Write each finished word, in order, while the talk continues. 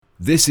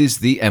This is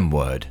The M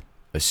Word,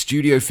 a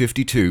Studio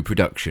 52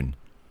 production,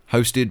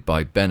 hosted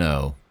by Ben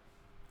Earl.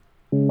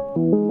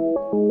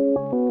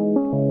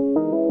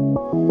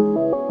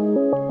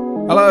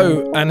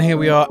 Hello, and here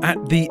we are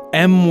at The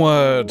M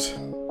Word.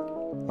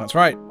 That's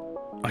right,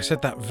 I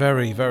said that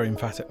very, very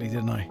emphatically,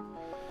 didn't I?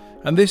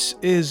 And this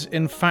is,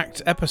 in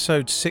fact,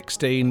 episode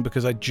 16,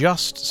 because I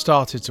just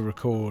started to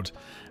record,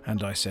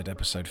 and I said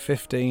episode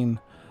 15.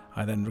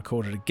 I then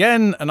recorded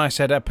again, and I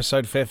said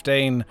episode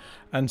 15,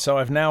 and so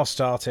I've now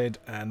started,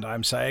 and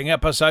I'm saying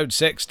episode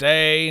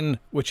 16,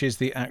 which is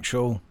the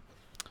actual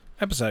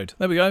episode.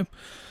 There we go.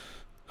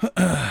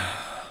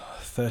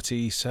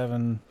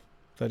 37,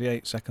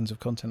 38 seconds of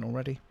content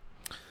already,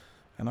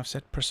 and I've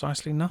said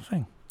precisely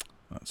nothing.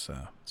 That's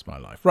my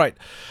life. Right,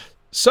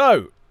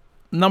 so,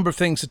 number of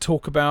things to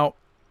talk about.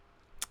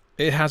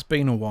 It has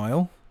been a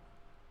while,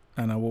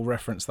 and I will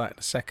reference that in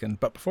a second.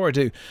 But before I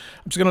do,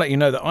 I'm just going to let you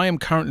know that I am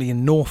currently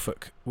in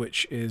Norfolk,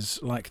 which is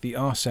like the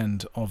arse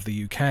end of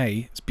the UK.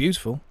 It's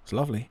beautiful, it's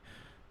lovely,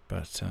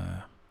 but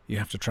you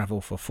have to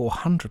travel for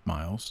 400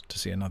 miles to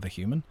see another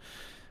human.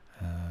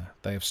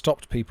 They have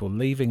stopped people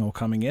leaving or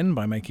coming in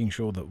by making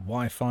sure that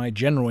Wi-Fi,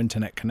 general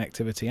internet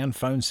connectivity and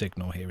phone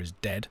signal here is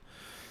dead.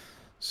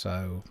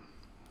 So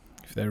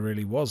if there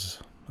really was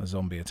a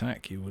zombie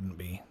attack, you wouldn't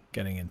be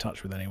getting in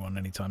touch with anyone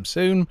anytime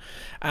soon.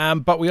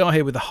 But we are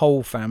here with the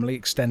whole family,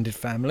 extended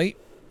family,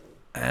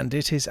 and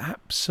it is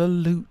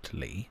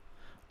absolutely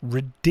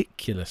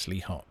ridiculously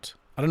hot.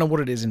 I don't know what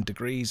it is in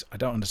degrees. I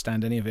don't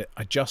understand any of it.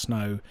 I just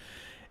know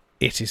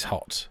it is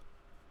hot.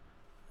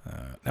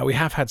 Now, we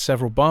have had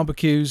several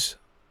barbecues,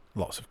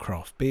 lots of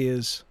craft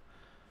beers.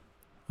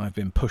 I've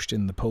been pushed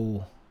in the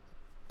pool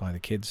by the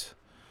kids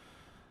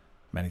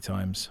many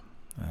times.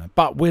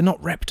 But we're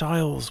not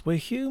reptiles, we're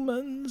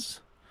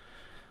humans.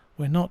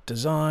 We're not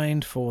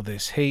designed for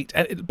this heat.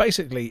 And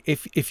basically,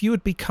 if you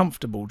would be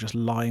comfortable just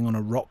lying on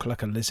a rock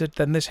like a lizard,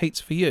 then this heat's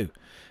for you.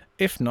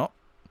 If not,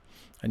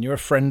 and you're a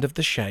friend of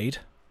the shade,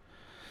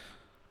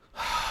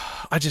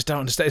 I just don't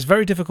understand. It's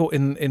very difficult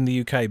in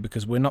the UK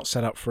because we're not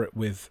set up for it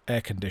with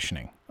air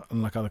conditioning,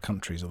 unlike other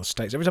countries or the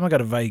States. Every time I go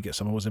to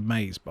Vegas, I'm always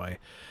amazed by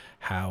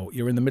how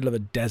you're in the middle of a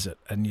desert,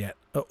 and yet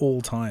at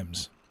all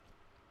times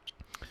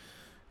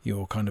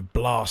you're kind of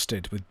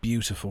blasted with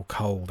beautiful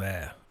cold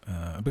air.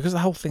 Because the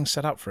whole thing's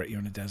set up for it. You're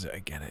in a desert, I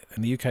get it.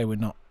 In the UK, we're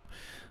not.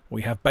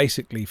 We have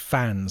basically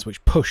fans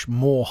which push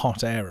more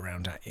hot air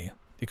around at you.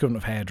 You couldn't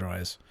have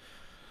hairdryers.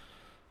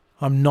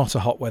 I'm not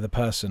a hot weather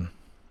person.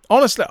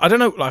 Honestly, I don't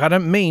know. Like, I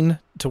don't mean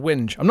to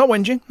whinge. I'm not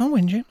whinging. Not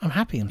whinging. I'm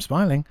happy. I'm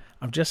smiling.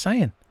 I'm just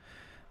saying.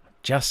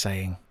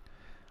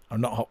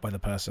 I'm not a hot weather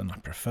person. I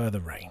prefer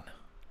the rain.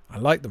 I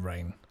like the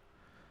rain.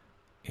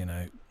 You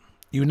know,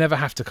 you never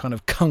have to kind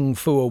of kung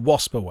fu a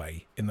wasp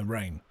away in the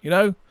rain. You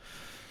know?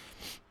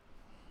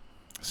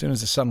 As soon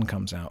as the sun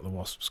comes out, the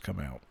wasps come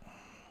out.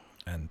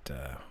 And,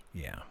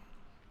 yeah.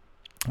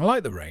 I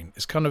like the rain.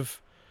 It's kind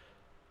of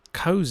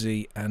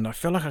cozy, and I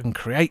feel like I can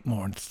create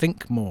more and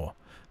think more.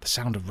 The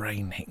sound of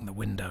rain hitting the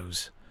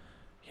windows.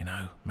 You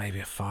know, maybe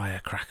a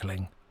fire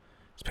crackling.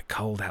 It's a bit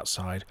cold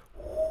outside.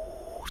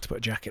 To put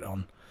a jacket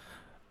on.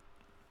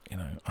 You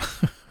know.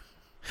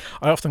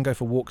 I often go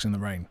for walks in the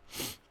rain.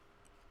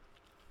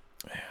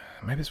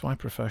 Maybe it's why I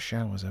prefer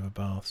showers over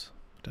baths.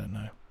 I don't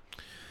know.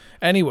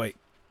 Anyway.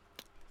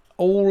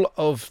 All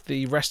of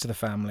the rest of the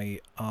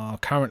family are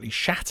currently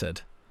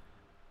shattered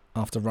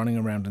after running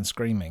around and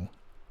screaming,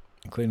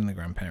 including the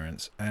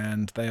grandparents,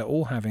 and they are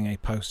all having a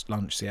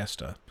post-lunch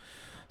siesta.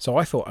 So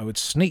I thought I would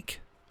sneak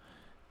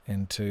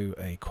into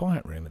a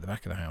quiet room at the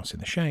back of the house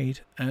in the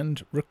shade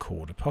and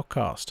record a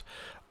podcast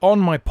on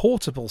my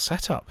portable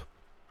setup,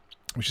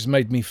 which has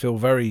made me feel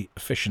very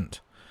efficient.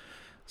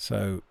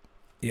 So,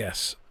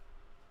 yes,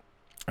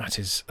 that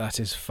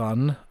is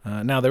fun.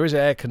 Now, there is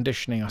air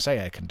conditioning. I say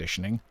air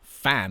conditioning.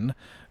 Fan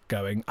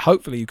going.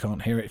 Hopefully you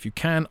can't hear it. If you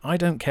can, I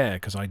don't care,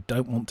 because I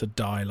don't want to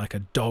die like a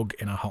dog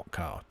in a hot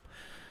car,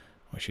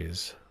 which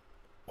is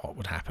what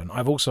would happen.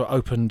 I've also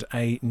opened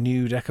a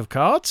new deck of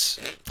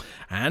cards,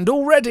 and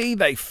already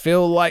they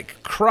feel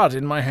like crud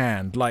in my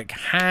hand, like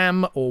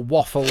ham or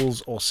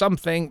waffles or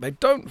something. They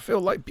don't feel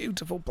like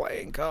beautiful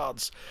playing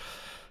cards.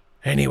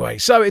 Anyway,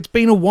 so it's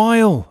been a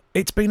while.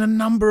 It's been a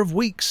number of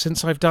weeks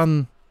since I've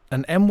done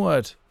an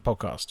M-Word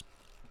podcast.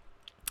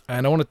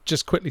 And I want to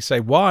just quickly say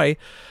why.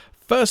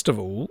 First of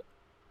all,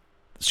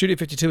 Studio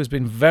 52 has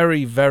been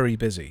very, very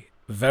busy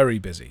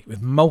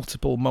with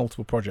multiple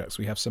projects.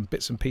 We have some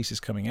bits and pieces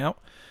coming out,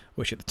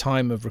 which at the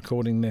time of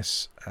recording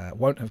this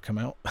won't have come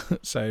out.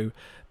 So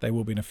they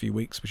will be in a few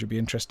weeks, which will be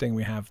interesting.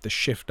 We have the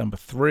shift number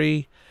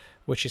 3,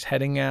 which is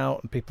heading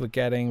out and people are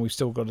getting. We've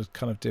still got to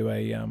kind of do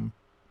a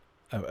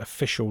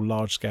official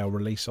large-scale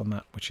release on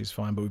that, which is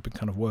fine. But we've been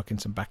kind of working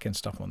some back-end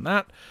stuff on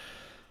that.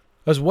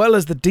 As well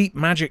as the Deep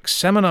Magic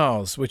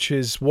seminars, which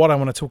is what I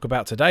want to talk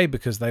about today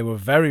because they were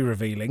very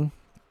revealing.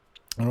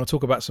 I want to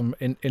talk about some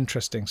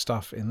interesting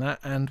stuff in that.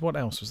 And what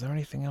else? Was there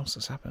anything else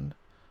that's happened?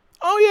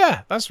 Oh,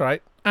 yeah, that's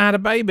right. I had a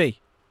baby.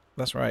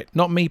 That's right.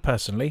 Not me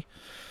personally.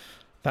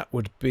 That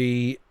would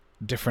be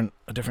a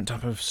different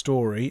type of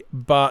story,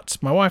 but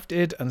my wife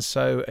did, and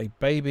so a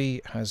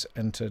baby has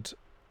entered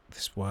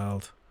this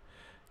world,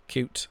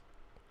 cute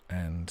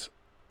and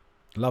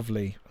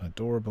lovely and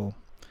adorable,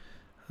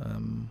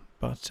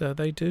 but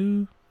they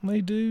do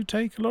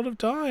take a lot of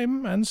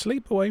time and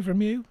sleep away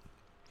from you.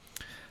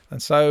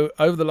 And so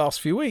over the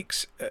last few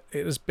weeks,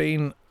 it has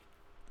been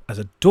as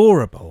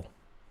adorable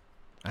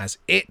as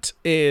it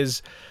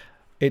is.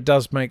 It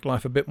does make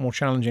life a bit more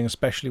challenging,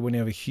 especially when you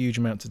have a huge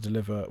amount to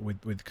deliver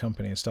with the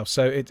company and stuff.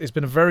 So it's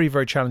been a very,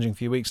 very challenging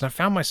few weeks. And I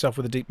found myself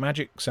with the Deep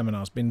Magic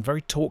seminars being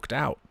very talked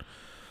out.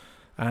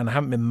 And I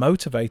haven't been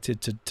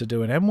motivated to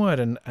do an M word.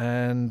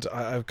 And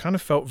I kind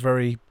of felt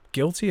very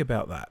guilty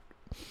about that.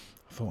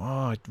 I thought,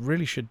 I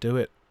really should do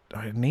it.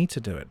 I need to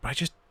do it.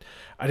 But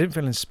I didn't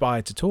feel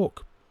inspired to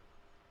talk.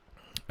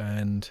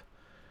 And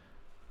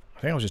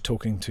I think I was just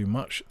talking too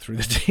much through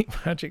the Deep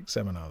Magic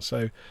seminars.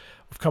 So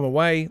I've come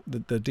away.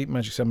 The Deep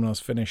Magic seminars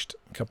finished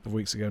a couple of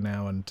weeks ago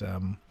now, and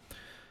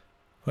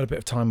had a bit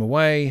of time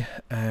away.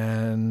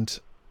 And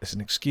it's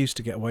an excuse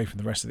to get away from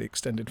the rest of the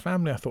extended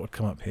family. I thought I'd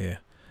come up here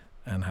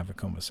and have a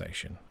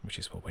conversation, which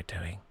is what we're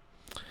doing.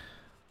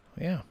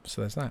 Yeah,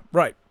 so there's that.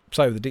 Right,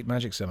 so the Deep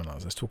Magic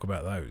seminars. Let's talk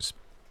about those.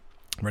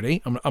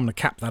 Ready? I'm going to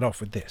cap that off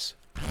with this,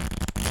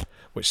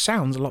 which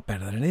sounds a lot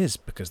better than it is,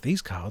 because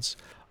these cards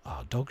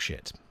are dog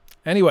shit.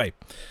 Anyway,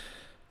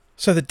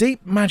 so the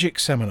Deep Magic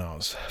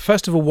seminars.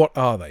 First of all, what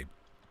are they?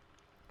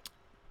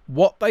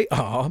 What they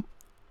are,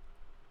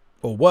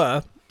 or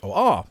were, or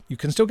are, you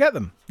can still get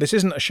them. This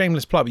isn't a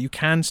shameless plug, but you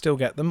can still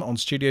get them on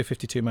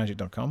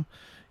studio52magic.com.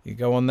 You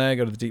go on there,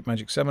 go to the Deep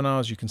Magic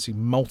seminars. You can see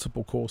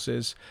multiple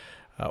courses,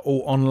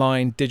 all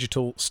online,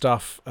 digital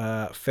stuff,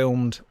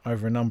 filmed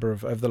over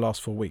the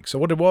last 4 weeks. So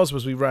what it was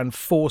we ran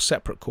 4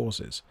 separate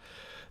courses.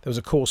 There was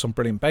a course on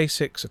Brilliant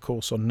Basics, a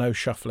course on No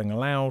Shuffling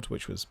Allowed,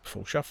 which was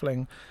full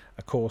shuffling,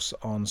 a course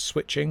on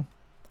switching,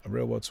 a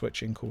real-world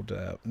switching called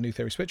New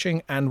Theory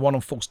Switching, and one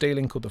on false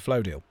dealing called the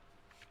Flow Deal.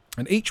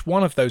 And each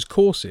one of those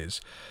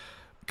courses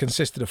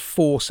consisted of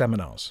 4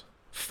 seminars,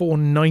 4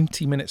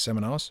 90-minute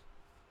seminars,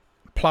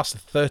 plus a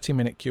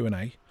 30-minute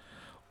Q&A,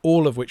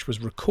 all of which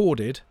was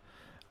recorded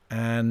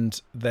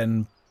and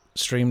then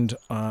streamed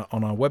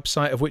on our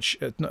website, of which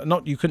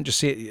you couldn't just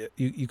see it.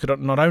 You could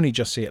not only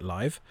just see it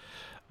live,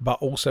 but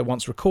also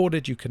once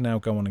recorded, you can now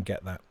go on and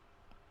get that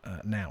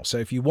now. So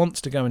if you want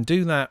to go and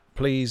do that,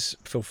 please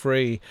feel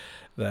free.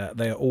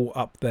 They are all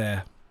up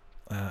there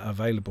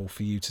available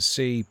for you to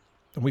see.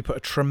 And we put a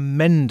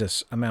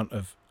tremendous amount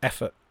of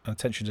effort and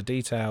attention to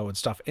detail and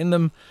stuff in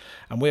them.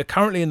 And we're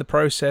currently in the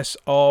process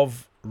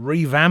of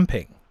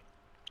revamping.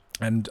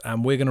 And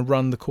we're going to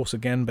run the course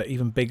again, but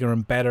even bigger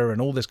and better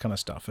and all this kind of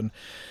stuff. And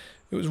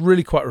it was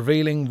really quite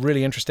revealing,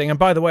 really interesting. And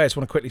by the way, I just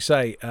want to quickly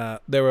say,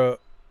 there are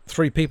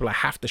 3 people I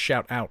have to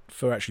shout out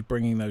for actually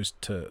bringing those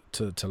to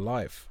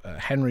life.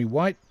 Henry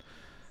White,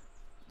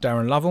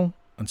 Darren Lovell,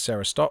 and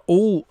Sarah Stott,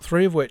 all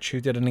 3 of which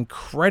who did an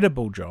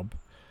incredible job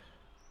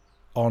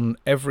on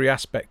every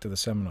aspect of the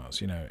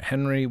seminars. You know,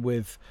 Henry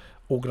with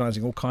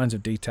organising all kinds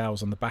of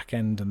details on the back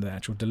end and the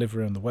actual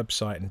delivery on the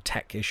website and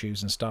tech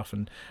issues and stuff,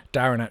 and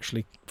Darren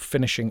actually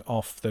finishing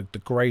off the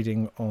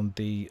grading on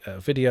the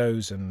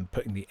videos and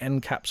putting the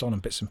end caps on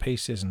and bits and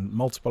pieces and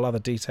multiple other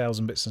details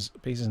and bits and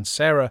pieces, and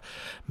Sarah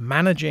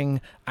managing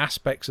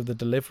aspects of the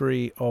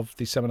delivery of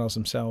the seminars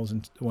themselves,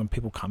 and when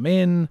people come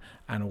in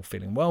and all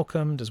feeling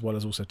welcomed, as well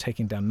as also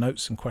taking down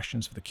notes and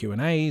questions for the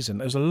Q&As.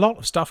 And there's a lot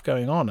of stuff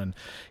going on, and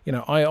you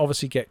know, I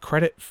obviously get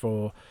credit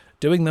for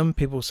doing them.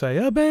 People say,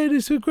 "Oh, man,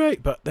 it's so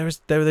great," but there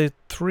are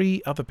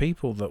 3 other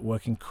people that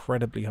work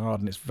incredibly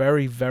hard, and it's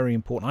very, very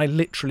important. I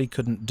literally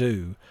couldn't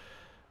do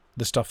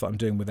the stuff that I'm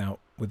doing without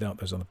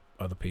those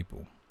other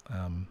people.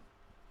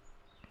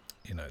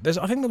 You know,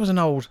 I think there was an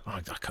old.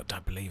 I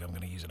don't believe I'm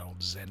going to use an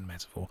old Zen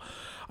metaphor.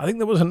 I think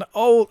there was an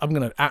old. I'm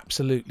going to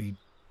absolutely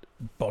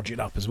bodge it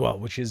up as well,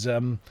 which is I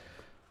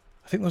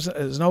think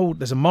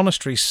there's a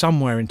monastery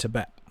somewhere in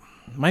Tibet.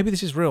 Maybe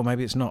this is real,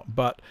 maybe it's not,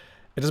 but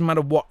it doesn't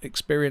matter what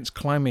experienced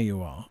climber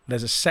you are.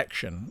 There's a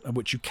section of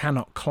which you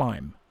cannot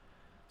climb.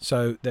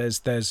 So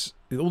there's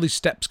all these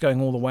steps going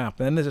all the way up,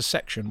 and then there's a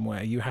section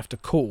where you have to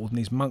call, and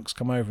these monks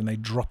come over and they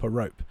drop a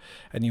rope,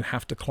 and you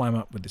have to climb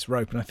up with this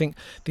rope. And I think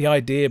the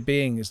idea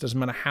being is, doesn't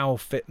matter how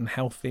fit and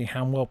healthy,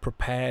 how well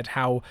prepared,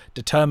 how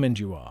determined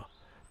you are,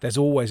 there's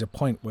always a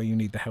point where you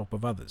need the help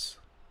of others.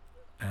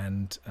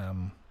 And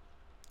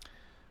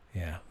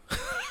yeah.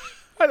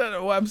 I don't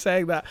know why I'm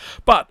saying that,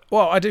 but,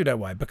 well, I do know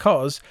why,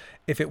 because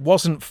if it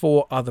wasn't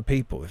for other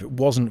people, if it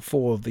wasn't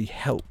for the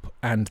help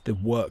and the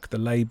work, the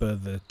labour,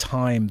 the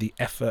time, the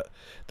effort,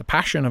 the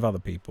passion of other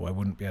people, I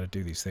wouldn't be able to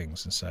do these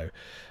things. And so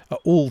at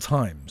all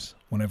times,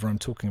 whenever I'm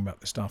talking about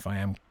this stuff, I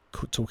am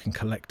talking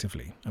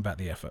collectively about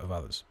the effort of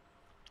others.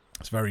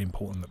 It's very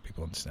important that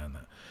people understand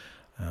that.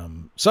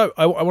 So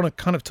I want to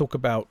kind of talk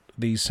about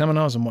these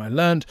seminars and what I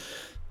learned.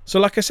 So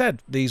like I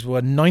said, these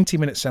were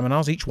 90-minute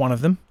seminars, each one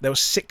of them. There were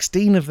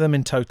 16 of them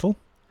in total,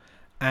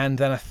 and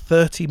then a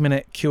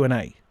 30-minute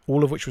Q&A,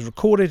 all of which was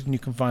recorded and you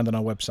can find on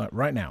our website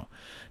right now.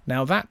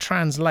 Now that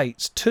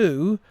translates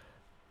to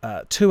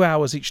 2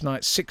 hours each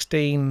night.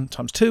 16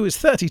 times 2 is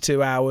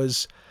 32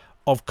 hours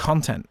of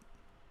content.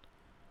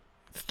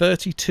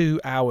 32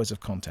 hours of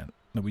content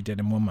that we did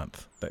in 1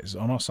 month. That is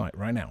on our site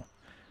right now.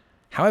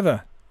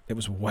 However, it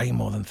was way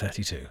more than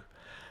 32.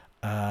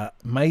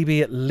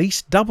 Maybe at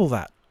least double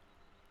that.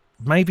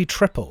 Maybe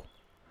triple.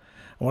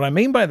 And what I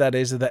mean by that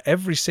is that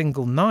every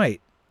single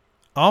night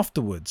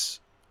afterwards,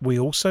 we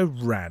also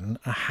ran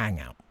a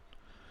hangout.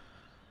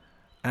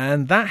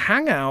 And that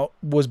hangout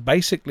was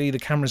basically the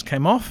cameras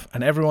came off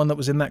and everyone that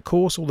was in that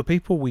course, all the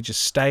people, we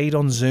just stayed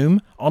on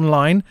Zoom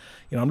online.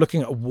 You know, I'm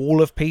looking at a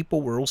wall of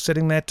people. We're all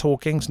sitting there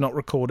talking. It's not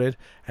recorded.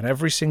 And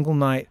every single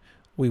night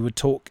we would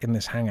talk in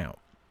this hangout.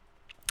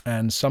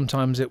 And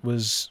sometimes it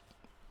was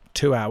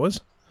 2 hours.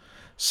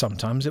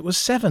 Sometimes it was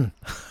 7.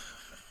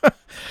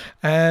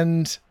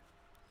 And,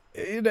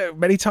 you know,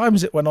 many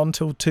times it went on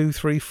till 2,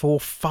 3, 4,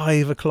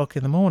 5 o'clock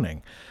in the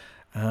morning.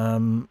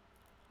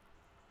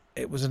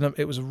 It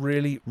was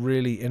really,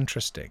 really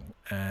interesting,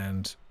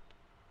 and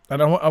I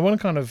want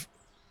to kind of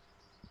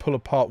pull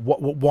apart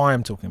why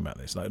I'm talking about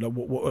this. Like,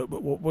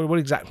 what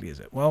exactly is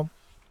it? Well,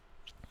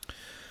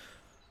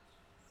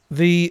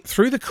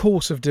 through the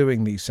course of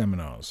doing these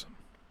seminars,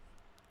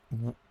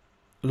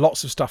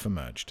 lots of stuff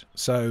emerged.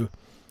 So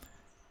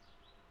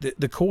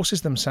the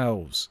courses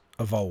themselves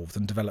evolved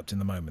and developed in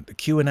the moment. The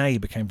Q&A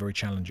became very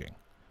challenging.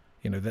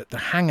 You know, the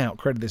hangout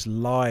created this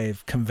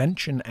live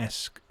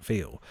convention-esque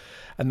feel.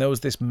 And there was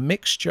this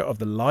mixture of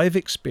the live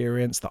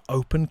experience, the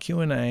open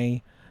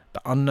Q&A,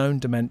 the unknown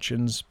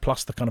dimensions,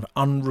 plus the kind of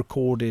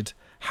unrecorded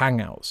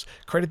hangouts.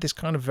 Created this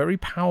kind of very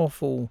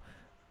powerful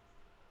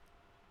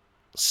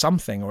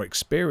something or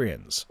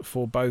experience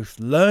for both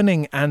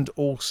learning and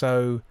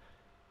also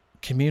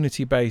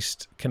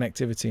community-based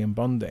connectivity and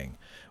bonding,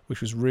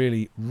 which was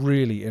really,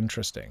 really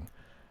interesting.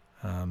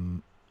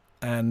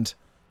 And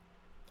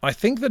I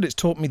think that it's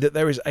taught me that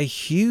there is a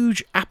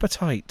huge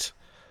appetite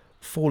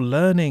for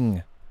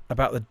learning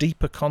about the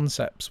deeper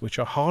concepts which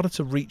are harder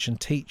to reach and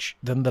teach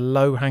than the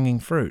low-hanging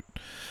fruit.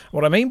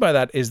 What I mean by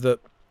that is that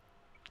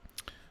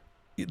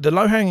the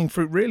low-hanging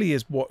fruit really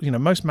is what, you know,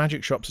 most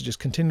magic shops are just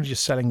continually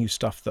just selling you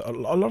stuff that a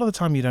lot of the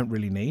time you don't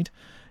really need.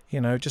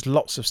 You know, just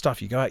lots of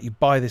stuff. You go out, you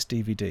buy this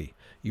DVD,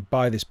 you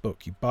buy this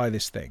book, you buy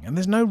this thing, and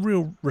there's no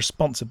real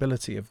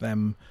responsibility of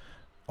them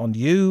on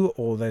you,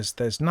 or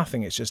there's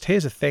nothing. It's just,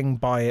 here's a thing,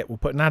 buy it, we'll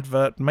put an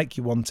advert, make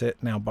you want it,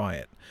 now buy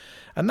it.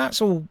 And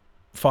that's all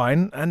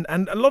fine, and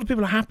a lot of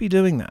people are happy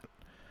doing that.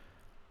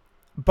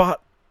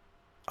 But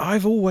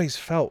I've always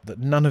felt that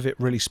none of it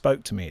really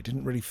spoke to me. It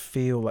didn't really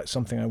feel like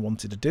something I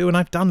wanted to do, and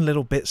I've done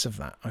little bits of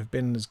that. I've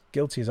been as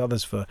guilty as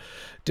others for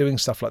doing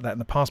stuff like that in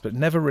the past, but it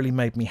never really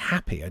made me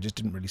happy. I just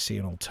didn't really see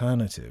an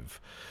alternative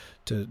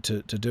to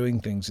doing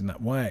things in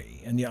that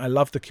way. And yet I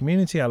love the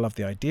community, I love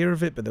the idea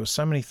of it, but there were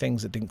so many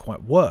things that didn't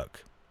quite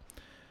work.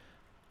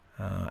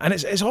 And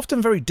it's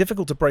often very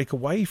difficult to break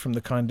away from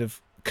the kind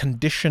of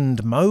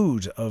conditioned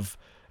mode of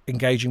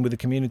engaging with the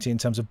community in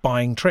terms of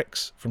buying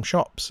tricks from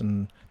shops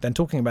and then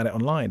talking about it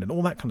online and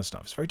all that kind of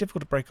stuff. It's very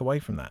difficult to break away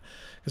from that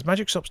because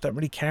magic shops don't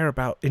really care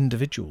about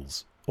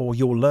individuals or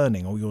your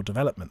learning or your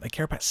development. They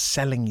care about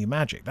selling you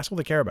magic. That's all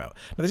they care about.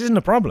 Now, this isn't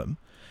a problem.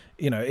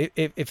 You know,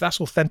 if that's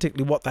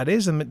authentically what that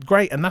is, then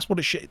great, and that's what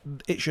it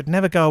should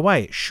never go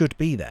away. It should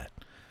be there,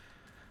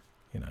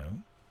 you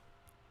know.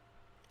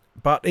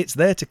 But it's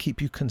there to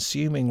keep you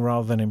consuming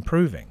rather than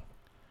improving,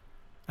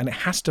 and it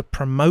has to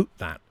promote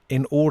that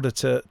in order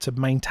to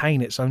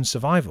maintain its own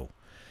survival,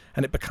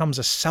 and it becomes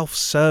a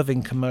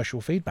self-serving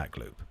commercial feedback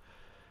loop.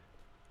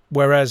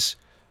 Whereas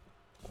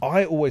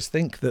I always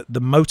think that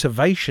the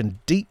motivation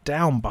deep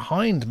down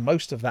behind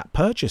most of that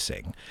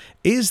purchasing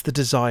is the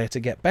desire to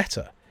get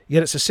better.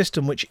 Yet it's a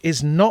system which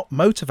is not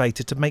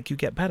motivated to make you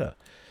get better.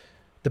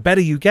 The better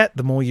you get,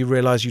 the more you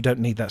realize you don't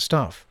need that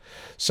stuff.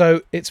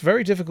 So it's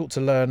very difficult to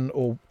learn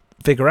or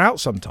figure out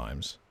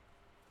sometimes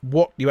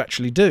what you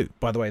actually do.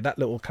 By the way, that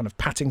little kind of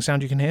patting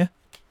sound you can hear,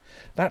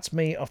 that's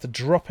me after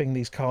dropping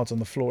these cards on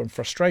the floor in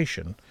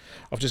frustration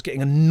of just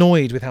getting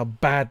annoyed with how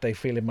bad they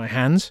feel in my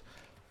hands.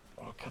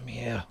 Oh, come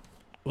here.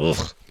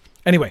 Ugh.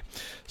 Anyway,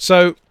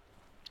 so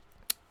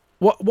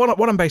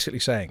what I'm basically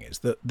saying is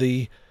that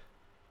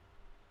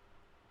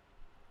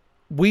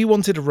we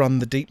wanted to run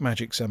the Deep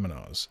Magic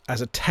seminars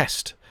as a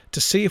test to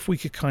see if we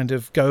could kind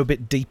of go a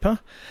bit deeper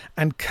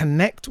and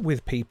connect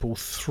with people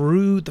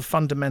through the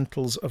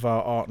fundamentals of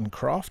our art and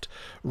craft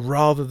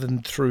rather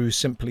than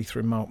simply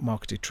through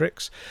marketed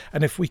tricks.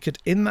 And if we could,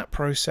 in that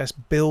process,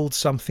 build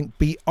something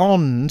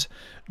beyond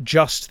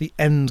just the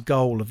end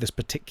goal of this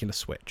particular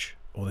switch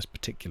or this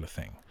particular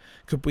thing.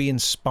 Could we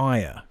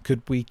inspire?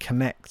 Could we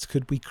connect?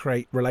 Could we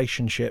create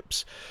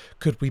relationships?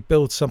 Could we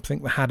build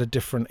something that had a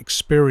different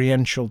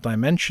experiential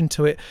dimension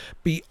to it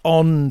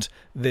beyond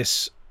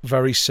this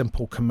very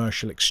simple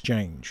commercial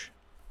exchange?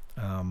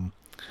 And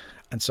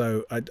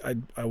so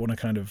I want to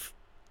kind of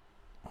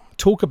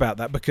talk about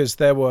that because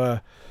it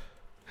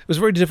was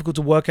very difficult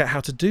to work out how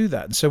to do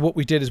that. And so what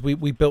we did is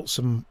we built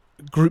some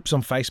groups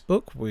on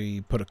Facebook.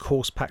 We put a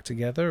course pack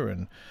together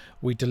and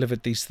we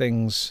delivered these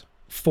things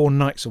 4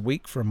 nights a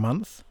week for a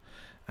month.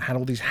 had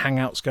all these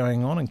hangouts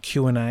going on and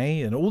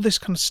Q&A and all this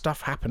kind of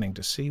stuff happening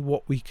to see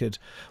what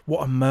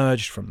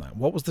emerged from that.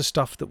 What was the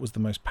stuff that was the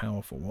most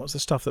powerful? What was the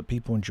stuff that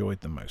people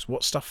enjoyed the most?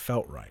 What stuff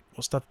felt right?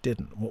 What stuff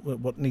didn't?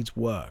 What needs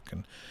work?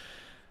 And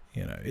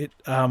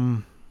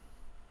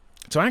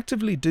to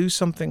actively do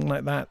something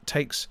like that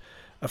takes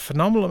a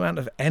phenomenal amount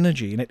of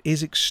energy, and it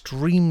is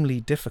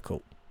extremely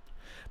difficult.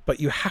 But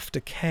you have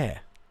to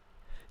care.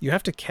 You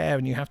have to care,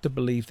 and you have to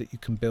believe that you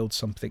can build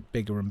something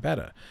bigger and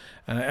better.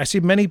 And I see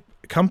many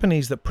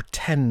companies that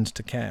pretend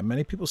to care.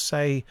 Many people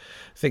say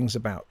things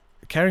about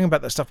caring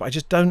about that stuff, but I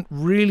just don't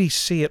really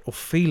see it or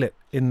feel it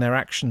in their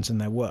actions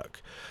and their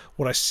work.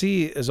 What I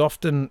see as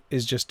often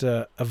is just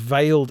a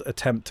veiled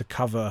attempt to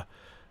cover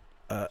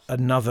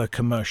another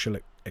commercial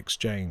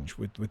exchange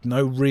with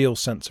no real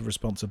sense of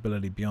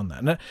responsibility beyond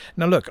that.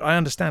 Now, look, I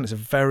understand it's a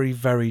very,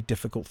 very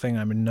difficult thing.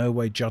 I'm in no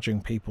way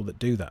judging people that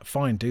do that.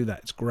 Fine, do that.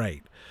 It's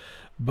great.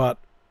 But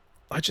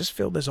I just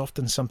feel there's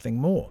often something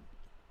more.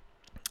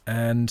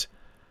 And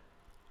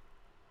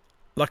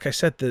like I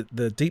said,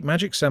 the Deep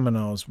Magic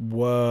seminars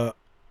were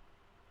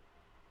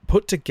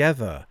put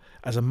together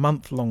as a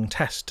month-long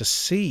test to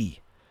see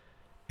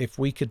if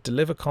we could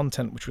deliver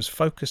content which was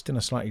focused in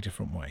a slightly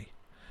different way.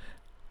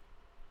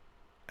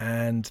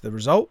 And the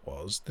result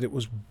was that it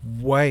was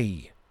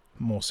way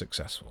more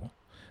successful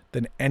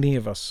than any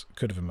of us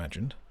could have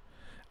imagined.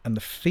 And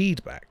the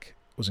feedback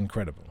was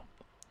incredible.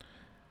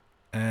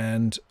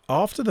 And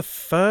after the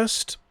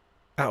first,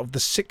 out of the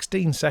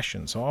 16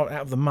 sessions, so out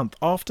of the month,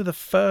 after the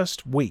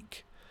first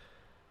week,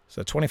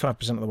 so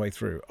 25% of the way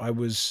through, I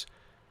was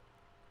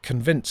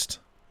convinced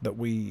that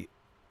we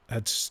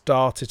had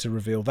started to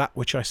reveal that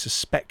which I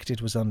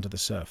suspected was under the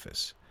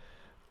surface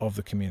of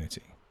the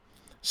community.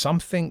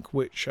 Something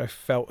which I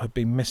felt had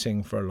been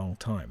missing for a long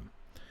time.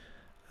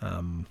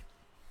 And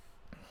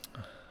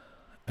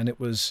it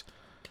was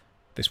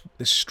this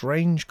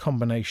strange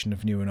combination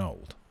of new and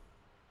old.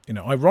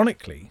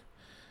 Ironically,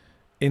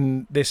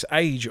 in this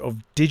age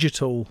of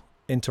digital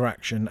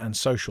interaction and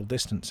social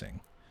distancing,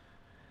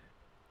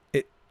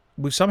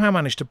 we've somehow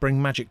managed to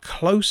bring magic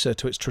closer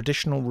to its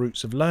traditional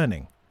roots of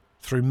learning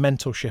through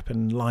mentorship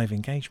and live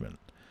engagement.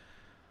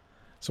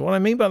 So what I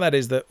mean by that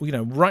is that,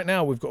 right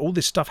now we've got all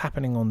this stuff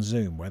happening on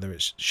Zoom, whether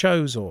it's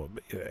shows or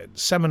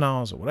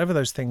seminars or whatever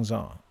those things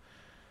are.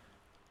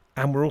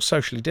 And we're all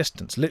socially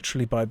distanced,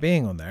 literally by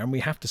being on there, and we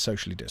have to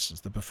socially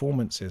distance. The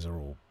performances are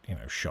all,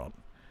 shot.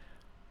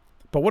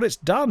 But what it's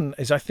done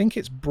is I think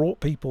it's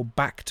brought people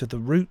back to the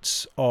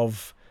roots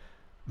of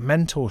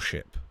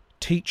mentorship,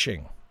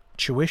 teaching,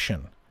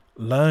 tuition,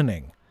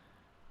 learning,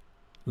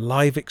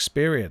 live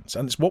experience.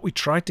 And it's what we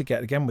tried to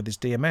get again with this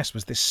DMS,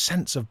 was this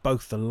sense of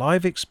both the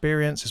live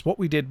experience. It's what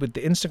we did with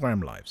the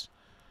Instagram lives.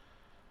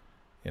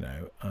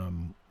 The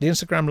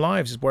Instagram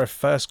lives is where I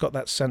first got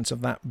that sense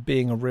of that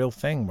being a real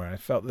thing, where I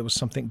felt there was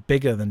something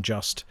bigger than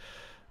just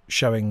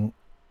showing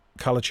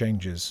color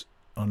changes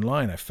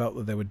online. I felt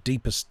that there were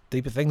deeper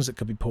things that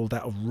could be pulled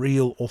out of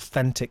real,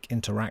 authentic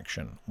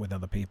interaction with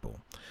other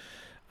people.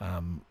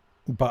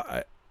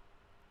 But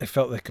I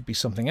felt there could be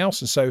something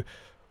else. And so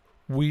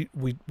we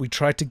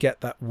tried to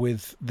get that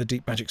with the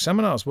Deep Magic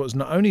seminars. Was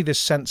not only this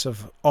sense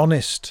of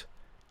honest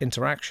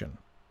interaction,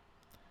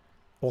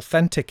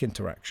 authentic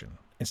interaction,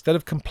 instead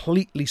of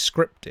completely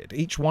scripted.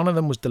 Each one of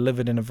them was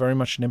delivered in a very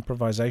much an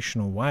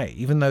improvisational way,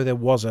 even though there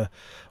was a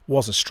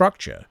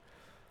structure.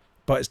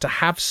 But it's to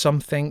have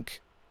something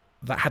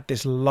that had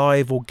this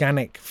live,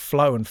 organic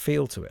flow and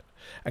feel to it,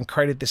 and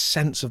created this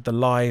sense of the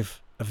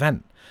live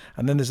event.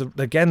 And then there's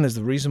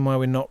the reason why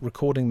we're not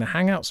recording the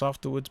Hangouts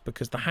afterwards,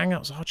 because the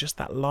Hangouts are just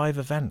that live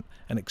event,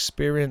 an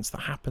experience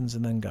that happens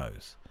and then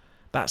goes.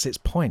 That's its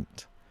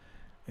point.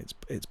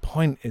 Its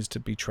point is to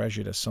be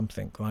treasured as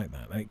something like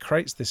that. And it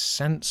creates this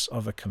sense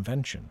of a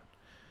convention,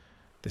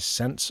 this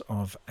sense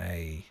of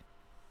a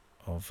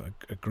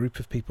group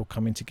of people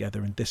coming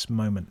together in this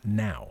moment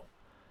now.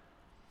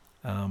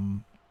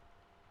 And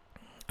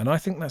I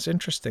think that's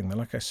interesting, that,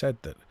 like I said,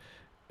 that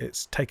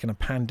it's taken a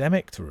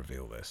pandemic to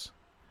reveal this.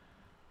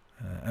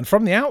 And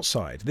from the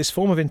outside, this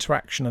form of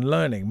interaction and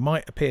learning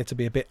might appear to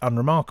be a bit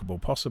unremarkable,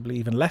 possibly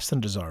even less than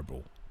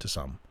desirable to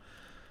some.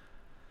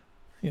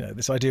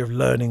 This idea of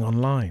learning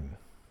online.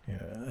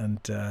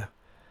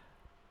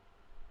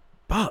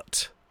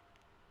 But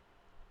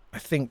I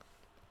think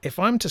if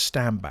I'm to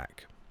stand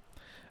back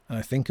and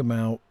I think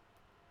about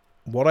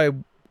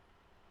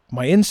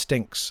my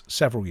instincts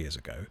several years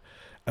ago,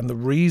 and the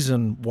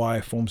reason why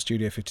I formed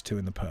Studio 52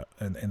 in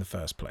the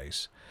first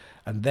place,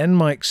 and then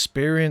my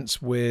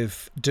experience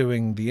with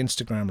doing the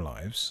Instagram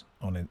lives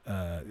on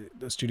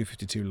the Studio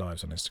 52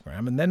 lives on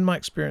Instagram, and then my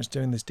experience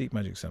doing this Deep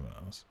Magic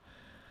seminars,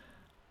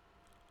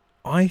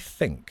 I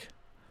think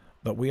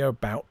that we are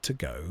about to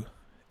go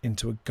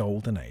into a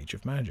golden age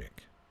of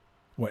magic,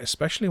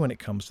 especially when it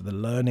comes to the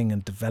learning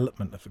and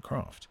development of the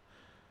craft.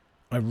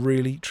 I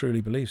really, truly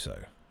believe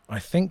so. I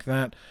think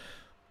that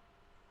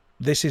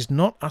this is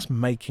not us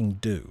making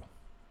do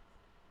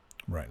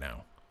right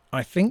now.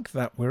 I think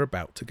that we're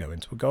about to go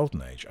into a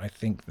golden age. I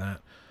think that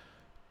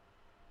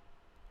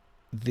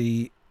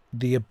the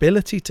the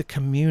ability to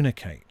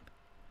communicate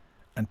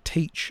and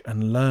teach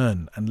and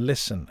learn and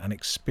listen and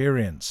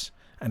experience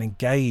and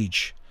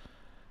engage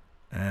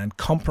and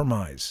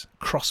compromise,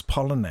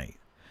 cross-pollinate,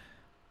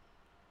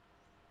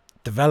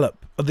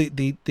 develop.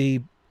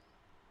 The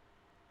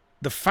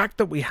fact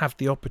that we have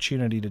the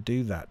opportunity to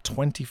do that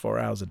 24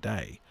 hours a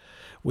day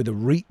with a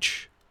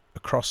reach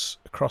across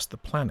the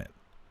planet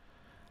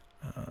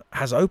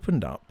has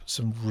opened up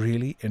some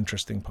really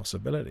interesting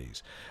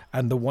possibilities.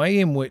 And the way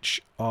in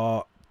which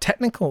our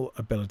technical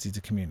ability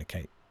to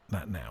communicate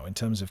that now, in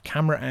terms of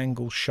camera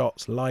angles,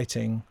 shots,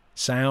 lighting,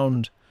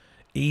 sound,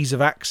 ease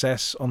of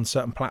access on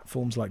certain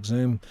platforms like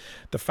Zoom,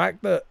 the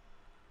fact that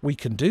we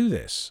can do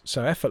this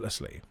so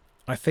effortlessly,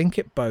 I think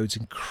it bodes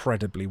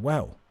incredibly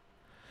well.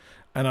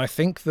 And I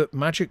think that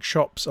magic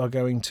shops are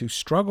going to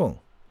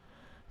struggle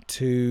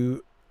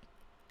to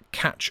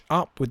catch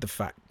up with the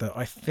fact that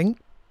I think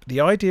the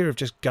idea of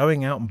just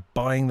going out and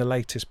buying the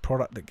latest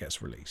product that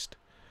gets released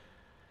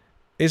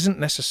isn't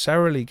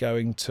necessarily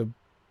going to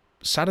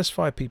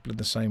satisfy people in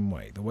the same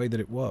way, the way that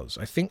it was.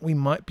 I think we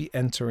might be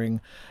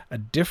entering a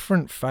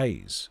different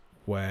phase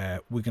where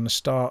we're going to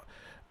start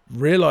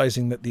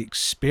realizing that the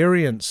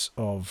experience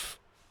of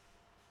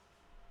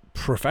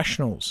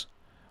professionals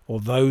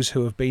or those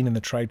who have been in the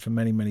trade for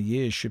many, many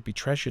years should be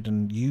treasured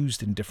and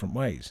used in different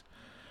ways.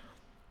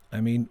 I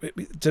mean,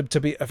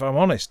 to be, if I'm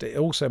honest, it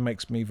also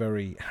makes me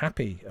very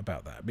happy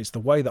about that. It's the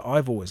way that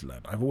I've always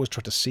learned. I've always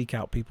tried to seek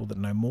out people that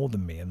know more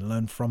than me and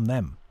learn from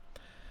them,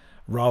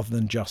 rather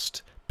than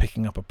just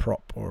picking up a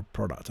prop or a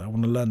product. I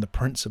want to learn the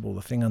principle,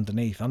 the thing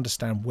underneath,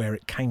 understand where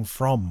it came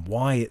from,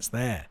 why it's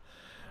there,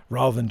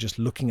 rather than just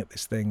looking at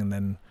this thing and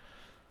then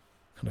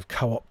kind of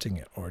co-opting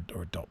it or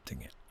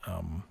adopting it.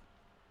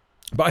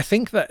 But I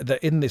think that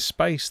in this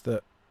space,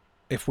 that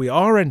if we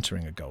are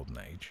entering a golden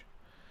age,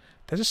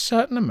 there's a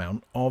certain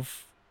amount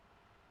of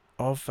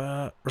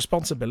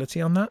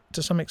responsibility on that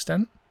to some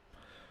extent.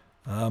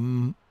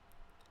 I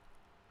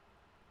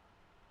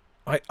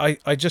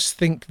just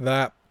think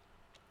that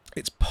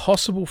it's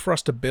possible for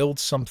us to build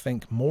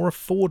something more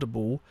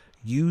affordable,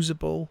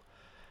 usable,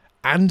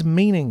 and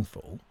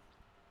meaningful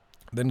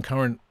than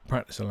current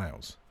practice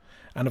allows.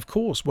 And of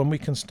course, when we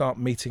can start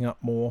meeting up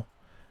more,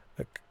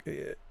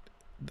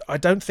 I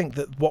don't think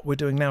that what we're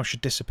doing now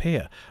should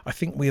disappear. I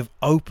think we have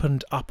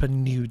opened up a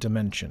new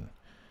dimension.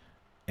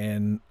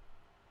 And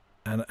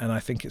I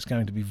think it's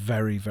going to be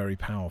very, very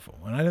powerful.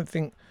 And I don't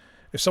think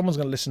if someone's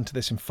going to listen to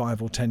this in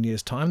 5 or 10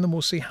 years' time, then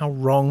we'll see how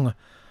wrong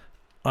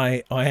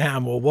I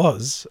am or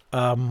was.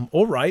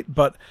 All right,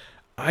 but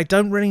I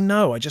don't really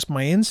know.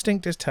 My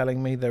instinct is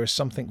telling me there is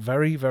something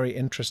very, very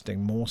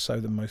interesting, more so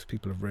than most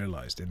people have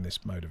realized in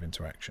this mode of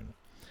interaction.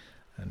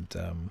 And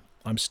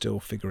I'm still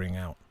figuring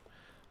out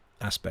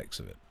aspects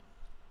of it.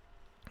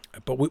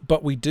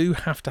 But we do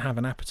have to have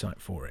an appetite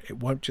for it. It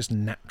won't just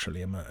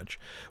naturally emerge.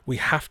 We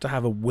have to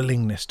have a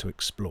willingness to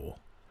explore,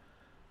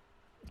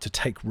 to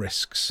take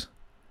risks,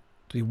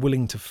 to be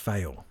willing to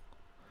fail,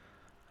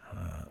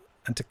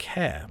 and to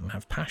care and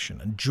have passion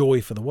and joy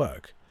for the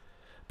work.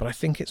 But I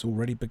think it's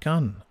already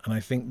begun. And I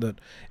think that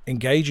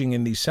engaging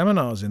in these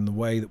seminars in the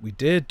way that we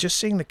did, just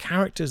seeing the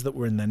characters that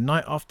were in there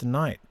night after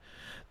night,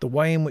 the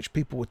way in which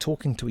people were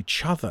talking to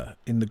each other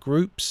in the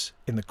groups,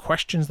 in the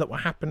questions that were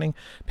happening,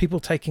 people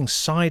taking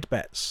side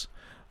bets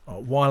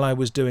while I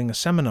was doing a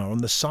seminar on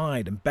the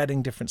side,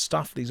 embedding different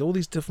stuff, all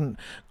these different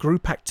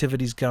group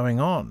activities going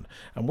on.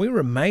 And we were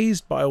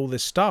amazed by all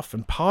this stuff.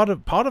 And part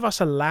of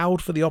us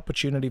allowed for the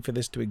opportunity for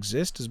this to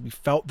exist, as we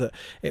felt that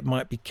we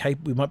might be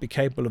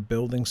capable of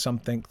building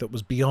something that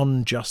was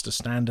beyond just a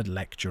standard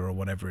lecture or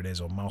whatever it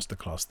is, or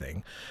masterclass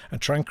thing,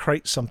 and try and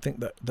create something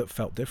that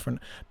felt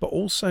different, but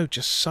also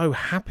just so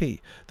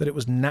happy that it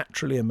was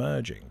naturally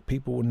emerging.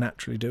 People were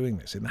naturally doing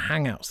this. In the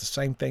Hangouts, the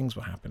same things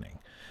were happening.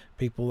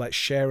 People like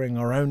sharing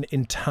our own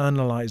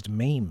internalized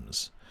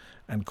memes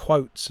and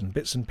quotes and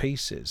bits and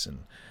pieces and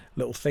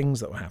little things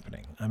that were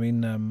happening. I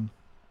mean,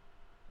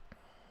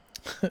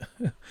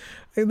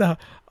 I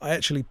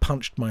actually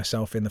punched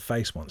myself in the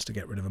face once to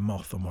get rid of a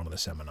moth on one of the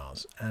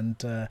seminars.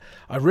 And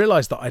I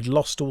realized that I'd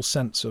lost all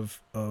sense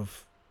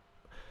of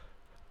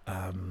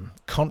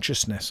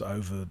consciousness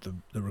over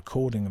the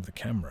recording of the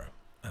camera.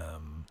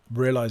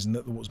 Realizing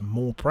that what was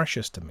more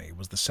precious to me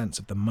was the sense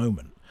of the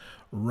moment,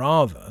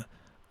 rather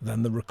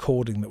than the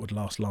recording that would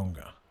last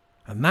longer.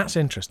 And that's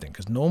interesting,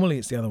 because normally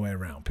it's the other way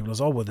around. People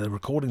say, oh, well, the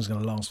recording's going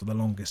to last for the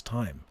longest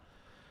time.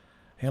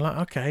 And you're like,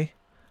 okay,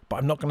 but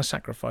I'm not going to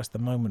sacrifice the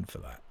moment for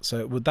that.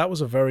 So that was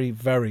a very,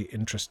 very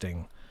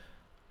interesting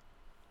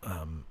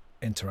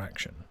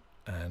interaction.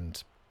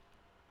 And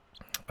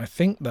I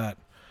think that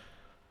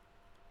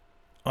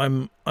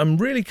I'm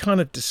really kind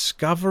of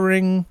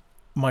discovering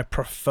my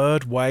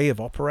preferred way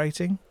of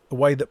operating, a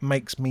way that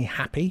makes me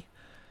happy.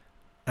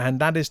 And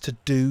that is to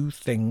do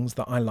things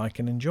that I like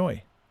and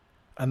enjoy.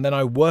 And then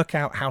I work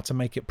out how to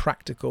make it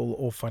practical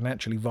or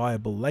financially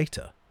viable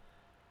later.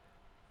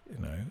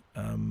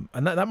 And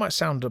that might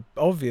sound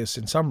obvious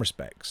in some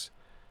respects.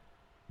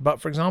 But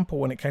for example,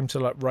 when it came to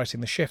like writing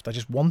The Shift, I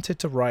just wanted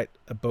to write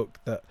a book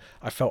that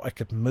I felt I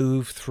could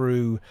move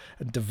through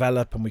and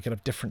develop, and we could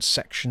have different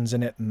sections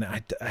in it. And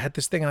I had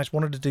this thing, I just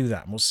wanted to do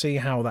that, and we'll see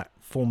how that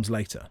forms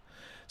later.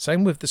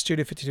 Same with the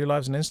Studio 52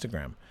 Lives on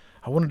Instagram.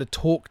 I wanted to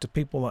talk to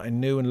people that I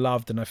knew and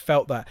loved, and I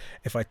felt that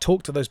if I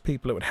talked to those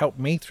people, it would help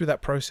me through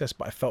that process.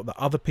 But I felt that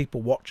other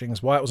people watching,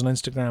 is why it was on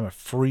Instagram, a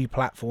free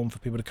platform for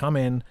people to come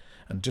in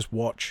and just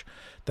watch,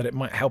 that it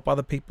might help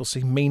other people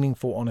see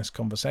meaningful, honest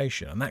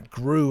conversation. And that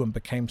grew and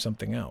became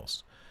something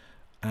else.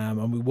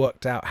 And we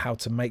worked out how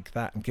to make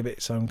that and give it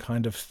its own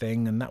kind of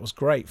thing, and that was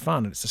great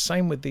fun. And it's the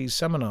same with these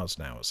seminars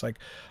now. It's like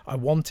I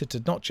wanted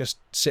to not just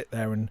sit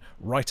there and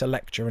write a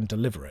lecture and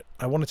deliver it.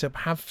 I wanted to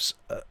have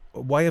a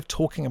way of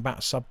talking about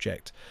a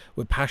subject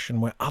with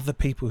passion, where other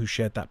people who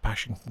shared that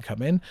passion can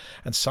come in,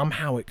 and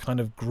somehow it kind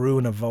of grew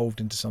and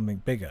evolved into something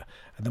bigger.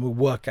 And then we'll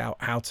work out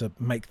how to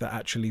make that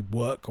actually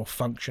work or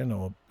function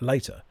or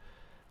later.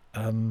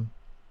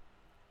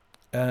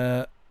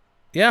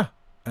 Yeah,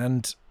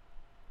 and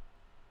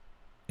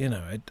you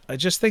know, I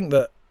just think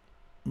that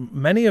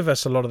many of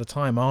us a lot of the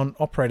time aren't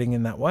operating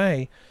in that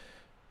way.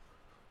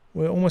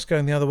 We're almost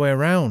going the other way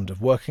around,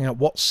 of working out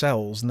what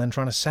sells and then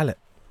trying to sell it,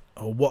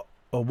 or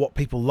what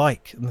people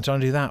like and then trying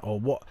to do that, or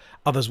what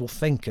others will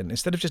think. And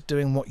instead of just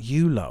doing what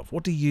you love,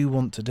 what do you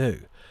want to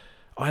do?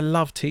 I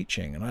love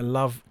teaching, and I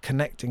love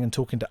connecting and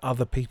talking to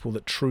other people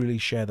that truly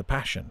share the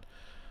passion.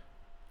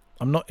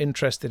 I'm not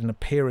interested in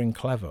appearing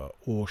clever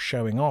or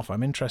showing off.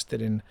 I'm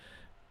interested in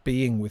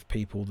being with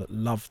people that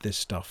love this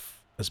stuff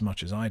as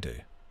much as I do.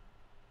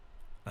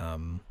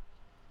 And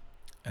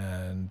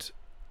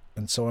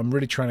so I'm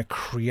really trying to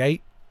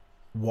create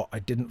what I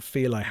didn't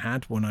feel I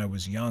had when I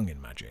was young in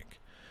magic.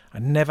 I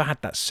never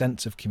had that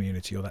sense of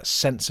community or that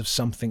sense of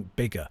something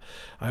bigger.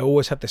 I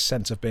always had this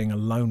sense of being a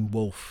lone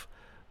wolf,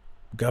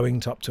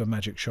 going up to a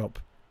magic shop,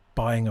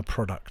 buying a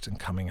product and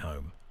coming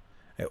home.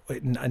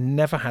 I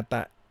never had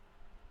that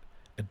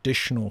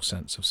additional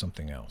sense of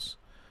something else.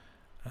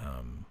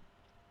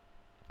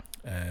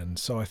 And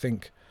so I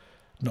think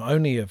not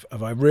only have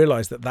I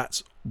realized that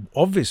that's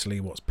obviously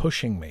what's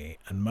pushing me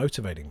and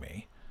motivating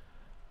me,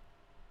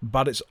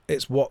 but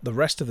it's what the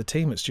rest of the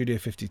team at Studio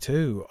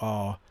 52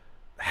 are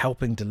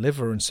helping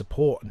deliver and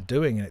support and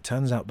doing. And it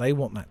turns out they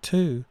want that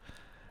too.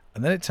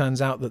 And then it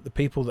turns out that the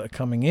people that are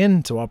coming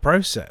into our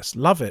process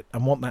love it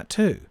and want that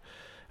too.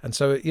 And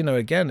so, you know,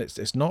 again,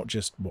 it's not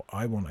just what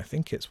I want. I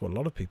think it's what a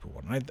lot of people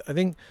want. I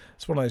think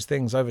it's one of those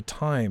things over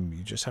time,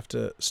 you just have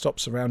to stop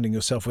surrounding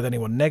yourself with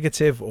anyone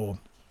negative or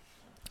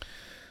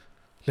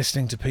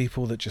listening to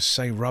people that just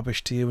say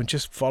rubbish to you, and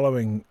just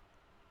following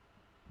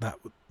that,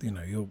 you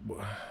know, you're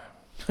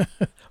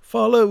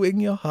following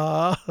your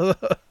heart.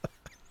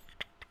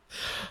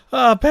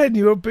 Ben,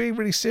 you were being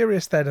really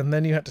serious then, and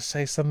then you had to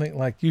say something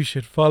like, you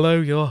should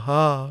follow your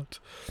heart.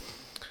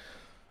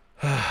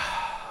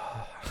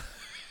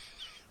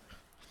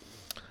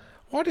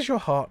 Why does your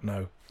heart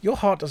know? Your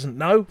heart doesn't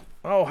know.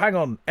 Oh, hang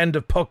on. End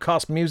of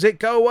podcast music.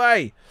 Go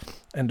away.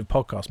 End of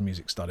podcast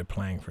music started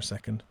playing for a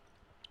second.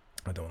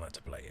 I don't want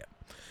that to play yet.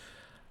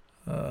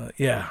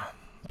 Yeah.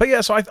 But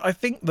yeah, so I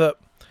think that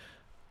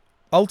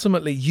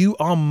ultimately you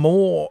are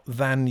more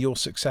than your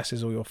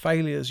successes or your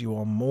failures. You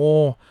are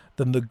more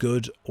than the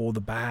good or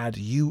the bad.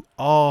 You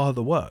are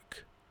the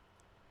work.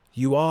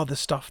 You are the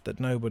stuff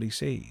that nobody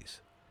sees.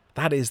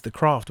 That is the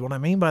craft. What I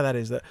mean by that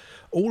is that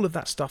all of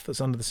that stuff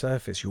that's under the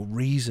surface, your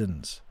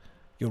reasons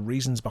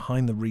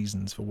behind the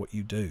reasons for what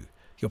you do,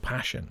 your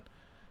passion,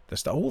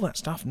 all that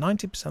stuff,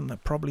 90%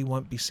 that probably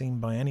won't be seen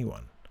by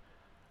anyone,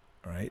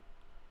 right?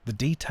 The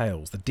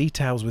details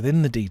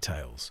within the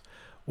details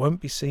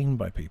won't be seen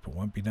by people,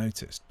 won't be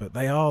noticed, but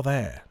they are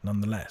there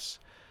nonetheless.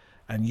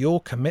 And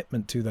your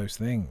commitment to those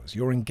things,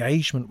 your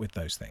engagement with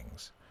those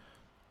things,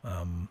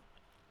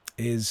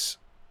 is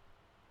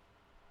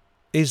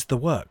the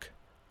work.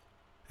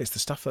 It's the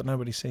stuff that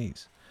nobody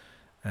sees.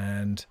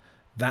 And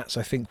that's,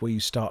 I think, where you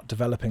start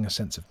developing a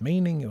sense of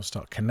meaning. You'll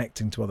start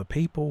connecting to other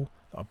people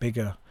that are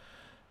bigger,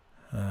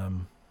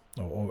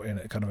 or in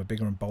a kind of a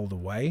bigger and bolder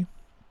way.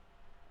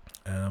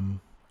 And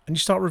you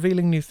start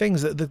revealing new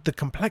things. The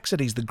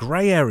complexities, the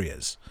grey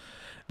areas,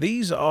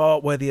 these are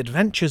where the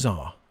adventures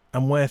are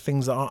and where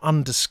things that are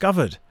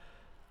undiscovered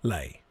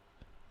lay.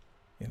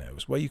 You know,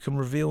 it's where you can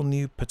reveal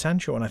new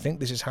potential. And I think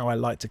this is how I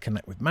like to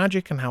connect with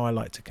magic and how I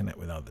like to connect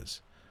with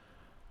others.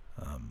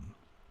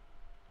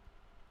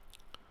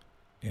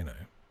 You know,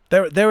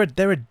 there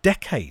are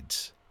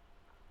decades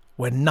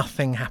where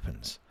nothing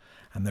happens,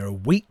 and there are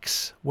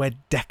weeks where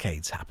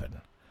decades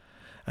happen,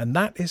 and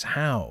that is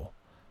how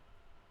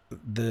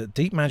the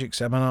Deep Magic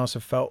seminars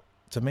have felt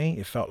to me.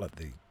 It felt like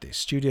the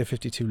Studio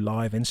 52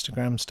 Live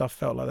Instagram stuff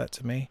felt like that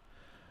to me.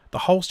 The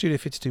whole Studio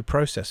 52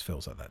 process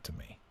feels like that to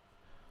me,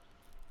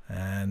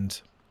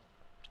 and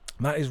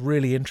that is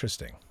really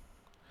interesting.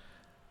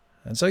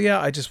 And so, yeah,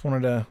 I just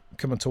wanted to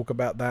come and talk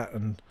about that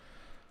and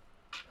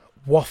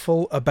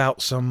waffle about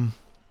some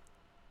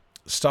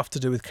stuff to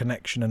do with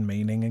connection and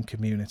meaning and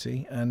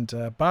community.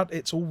 And but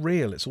it's all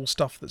real. It's all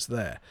stuff that's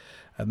there.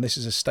 And this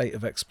is a state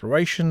of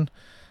exploration.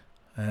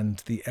 and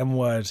the M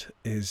Word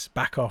is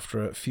back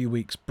after a few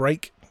weeks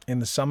break in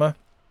the summer.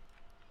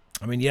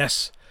 I mean,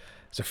 yes,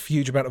 there's a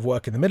huge amount of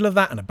work in the middle of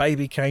that, and a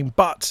baby came,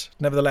 but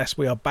nevertheless,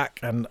 we are back,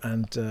 and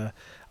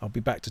I'll be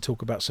back to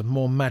talk about some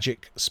more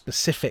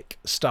Magic-specific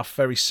stuff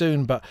very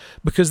soon. But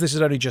because this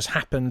has only just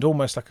happened,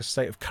 almost like a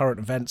state of current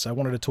events, I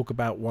wanted to talk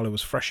about while it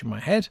was fresh in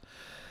my head.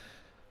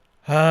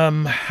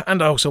 And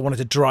I also wanted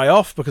to dry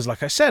off because,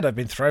 like I said, I've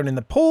been thrown in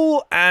the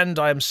pool and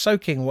I am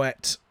soaking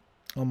wet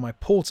on my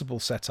portable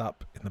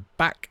setup in the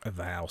back of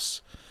the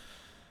house.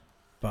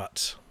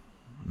 But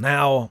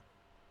now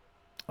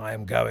I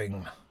am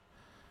going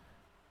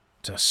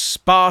to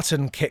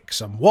Spartan kick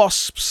some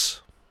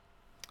wasps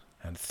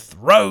and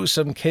throw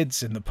some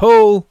kids in the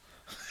pool.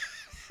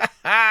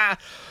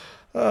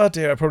 Oh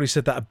dear, I probably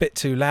said that a bit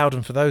too loud,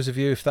 and for those of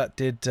you if that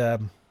did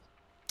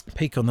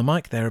peak on the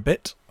mic there a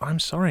bit, I'm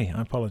sorry,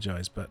 I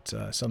apologise, but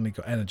I suddenly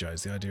got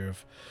energised, the idea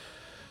of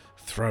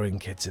throwing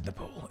kids in the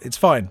pool. It's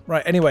fine.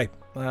 Right, anyway,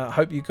 I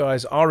hope you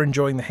guys are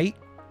enjoying the heat.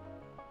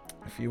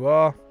 If you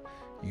are,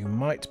 you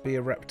might be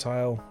a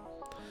reptile.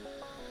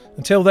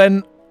 Until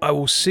then, I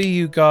will see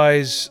you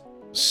guys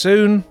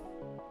soon.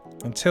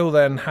 Until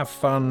then, have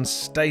fun,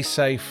 stay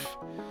safe,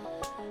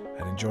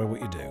 and enjoy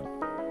what you do.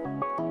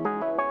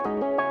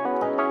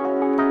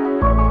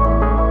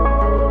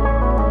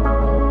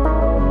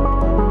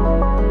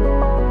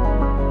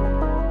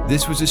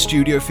 This was a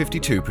Studio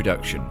 52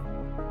 production.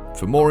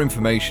 For more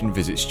information,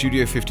 visit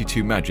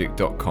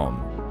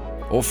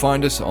studio52magic.com or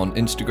find us on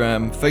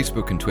Instagram,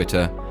 Facebook and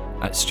Twitter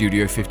at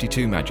Studio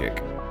 52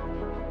 Magic.